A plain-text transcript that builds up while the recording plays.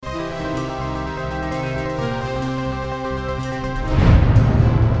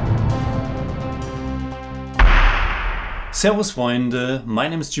Servus Freunde, my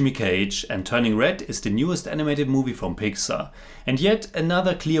name is Jimmy Cage and Turning Red is the newest animated movie from Pixar and yet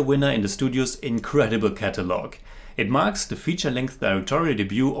another clear winner in the studio's incredible catalogue. It marks the feature-length directorial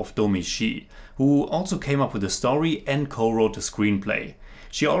debut of Domee Shi, who also came up with the story and co-wrote the screenplay.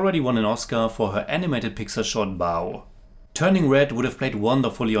 She already won an Oscar for her animated Pixar short Bao. Turning Red would have played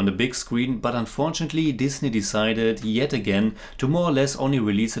wonderfully on the big screen, but unfortunately Disney decided yet again to more or less only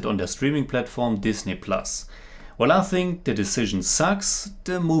release it on their streaming platform Disney+. While I think the decision sucks,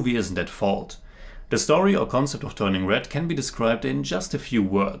 the movie isn't at fault. The story or concept of Turning Red can be described in just a few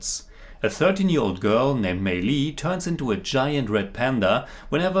words. A 13-year-old girl named Mei Li turns into a giant red panda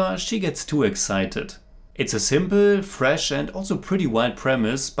whenever she gets too excited. It's a simple, fresh and also pretty wild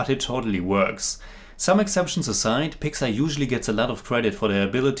premise, but it totally works. Some exceptions aside, Pixar usually gets a lot of credit for their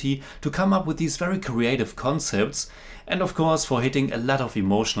ability to come up with these very creative concepts and of course for hitting a lot of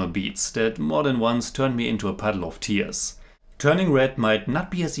emotional beats that more than once turned me into a puddle of tears. Turning Red might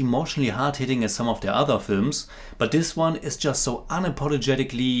not be as emotionally hard-hitting as some of their other films, but this one is just so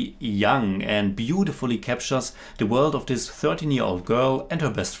unapologetically young and beautifully captures the world of this 13-year-old girl and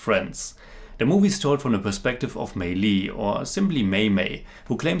her best friends. The movie is told from the perspective of Mei Li, or simply Mei Mei,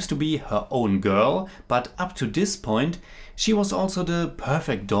 who claims to be her own girl, but up to this point she was also the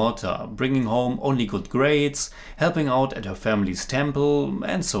perfect daughter, bringing home only good grades, helping out at her family's temple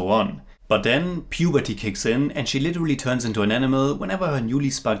and so on. But then puberty kicks in and she literally turns into an animal whenever her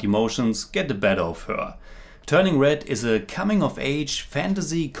newly sparked emotions get the better of her. Turning Red is a coming-of-age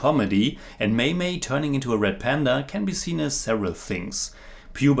fantasy comedy, and Mei Mei turning into a red panda can be seen as several things.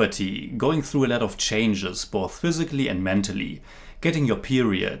 Puberty, going through a lot of changes, both physically and mentally, getting your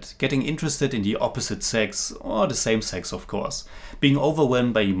period, getting interested in the opposite sex, or the same sex of course, being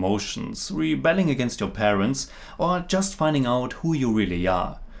overwhelmed by emotions, rebelling against your parents, or just finding out who you really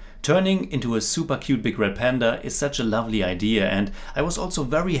are. Turning into a super cute big red panda is such a lovely idea, and I was also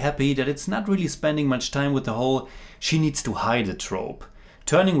very happy that it's not really spending much time with the whole "she needs to hide it" trope.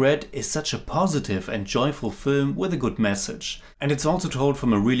 Turning Red is such a positive and joyful film with a good message. And it's also told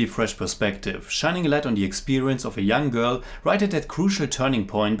from a really fresh perspective, shining a light on the experience of a young girl right at that crucial turning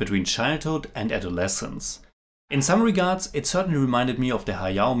point between childhood and adolescence. In some regards, it certainly reminded me of the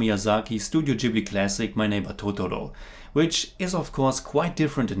Hayao Miyazaki Studio Ghibli classic My Neighbor Totoro, which is of course quite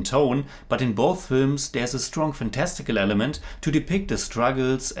different in tone, but in both films there's a strong fantastical element to depict the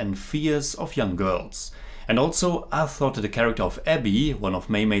struggles and fears of young girls. And also, I thought that the character of Abby, one of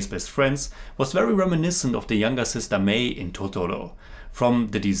Mei Mei's best friends, was very reminiscent of the younger sister Mei in Totoro, from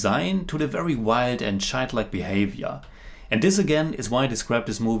the design to the very wild and childlike behavior. And this again is why I describe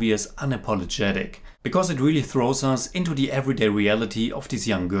this movie as unapologetic, because it really throws us into the everyday reality of these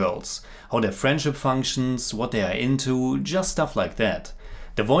young girls, how their friendship functions, what they are into, just stuff like that.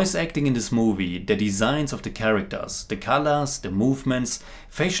 The voice acting in this movie, the designs of the characters, the colors, the movements,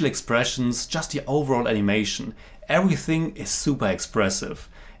 facial expressions, just the overall animation, everything is super expressive.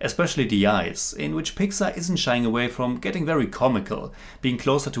 Especially the eyes, in which Pixar isn't shying away from getting very comical, being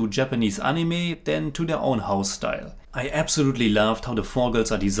closer to Japanese anime than to their own house style. I absolutely loved how the four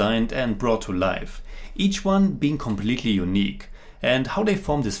girls are designed and brought to life, each one being completely unique, and how they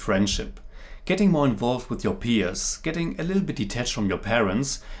form this friendship. Getting more involved with your peers, getting a little bit detached from your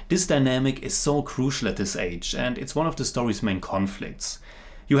parents, this dynamic is so crucial at this age, and it's one of the story's main conflicts.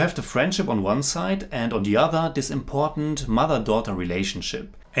 You have the friendship on one side and on the other this important mother-daughter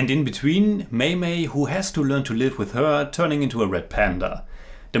relationship. And in between, Mei Mei, who has to learn to live with her, turning into a red panda.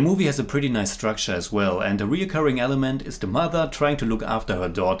 The movie has a pretty nice structure as well, and a recurring element is the mother trying to look after her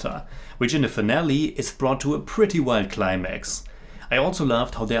daughter, which in the finale is brought to a pretty wild climax. I also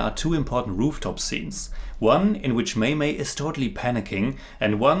loved how there are two important rooftop scenes, one in which Mei Mei is totally panicking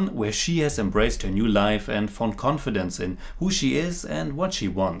and one where she has embraced her new life and found confidence in who she is and what she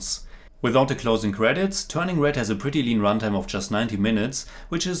wants. Without the closing credits, Turning Red has a pretty lean runtime of just 90 minutes,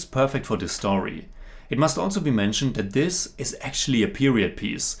 which is perfect for this story. It must also be mentioned that this is actually a period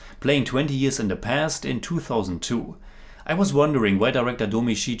piece, playing 20 years in the past in 2002. I was wondering why director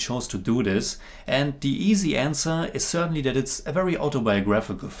Domee Shi chose to do this, and the easy answer is certainly that it's a very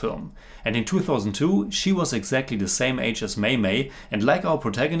autobiographical film. And in 2002 she was exactly the same age as Mei Mei, and like our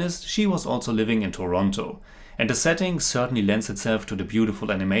protagonist, she was also living in Toronto. And the setting certainly lends itself to the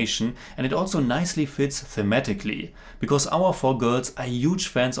beautiful animation, and it also nicely fits thematically, because our four girls are huge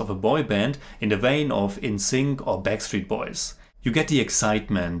fans of a boy band in the vein of NSYNC or Backstreet Boys. You get the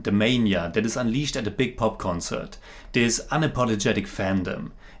excitement, the mania that is unleashed at a big pop concert, this unapologetic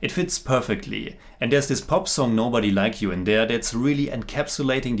fandom. It fits perfectly, and there's this pop song Nobody Like You in there that's really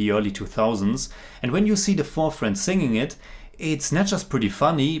encapsulating the early 2000s, and when you see the four friends singing it, It's not just pretty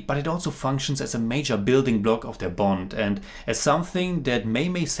funny, but it also functions as a major building block of their bond and as something that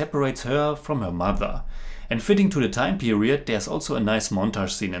Mei separates her from her mother. And fitting to the time period, there's also a nice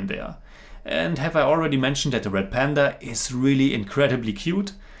montage scene in there. And have I already mentioned that the red panda is really incredibly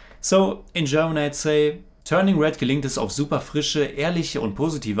cute? So in German I'd say, Turning Red gelingt es auf super frische, ehrliche und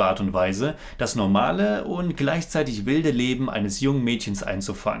positive Art und Weise, das normale und gleichzeitig wilde Leben eines jungen Mädchens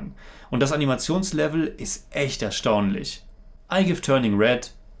einzufangen. Und das Animationslevel ist echt erstaunlich. I give Turning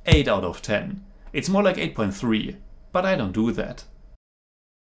Red 8 out of 10. It's more like 8.3, but I don't do that.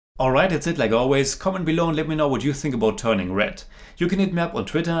 Alright, that's it like always. Comment below and let me know what you think about Turning Red. You can hit me up on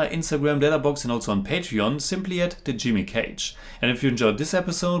Twitter, Instagram, Letterboxd and also on Patreon, simply at TheJimmyCage. And if you enjoyed this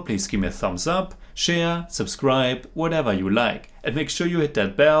episode, please give me a thumbs up, share, subscribe, whatever you like. And make sure you hit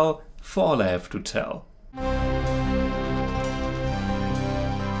that bell for all I have to tell.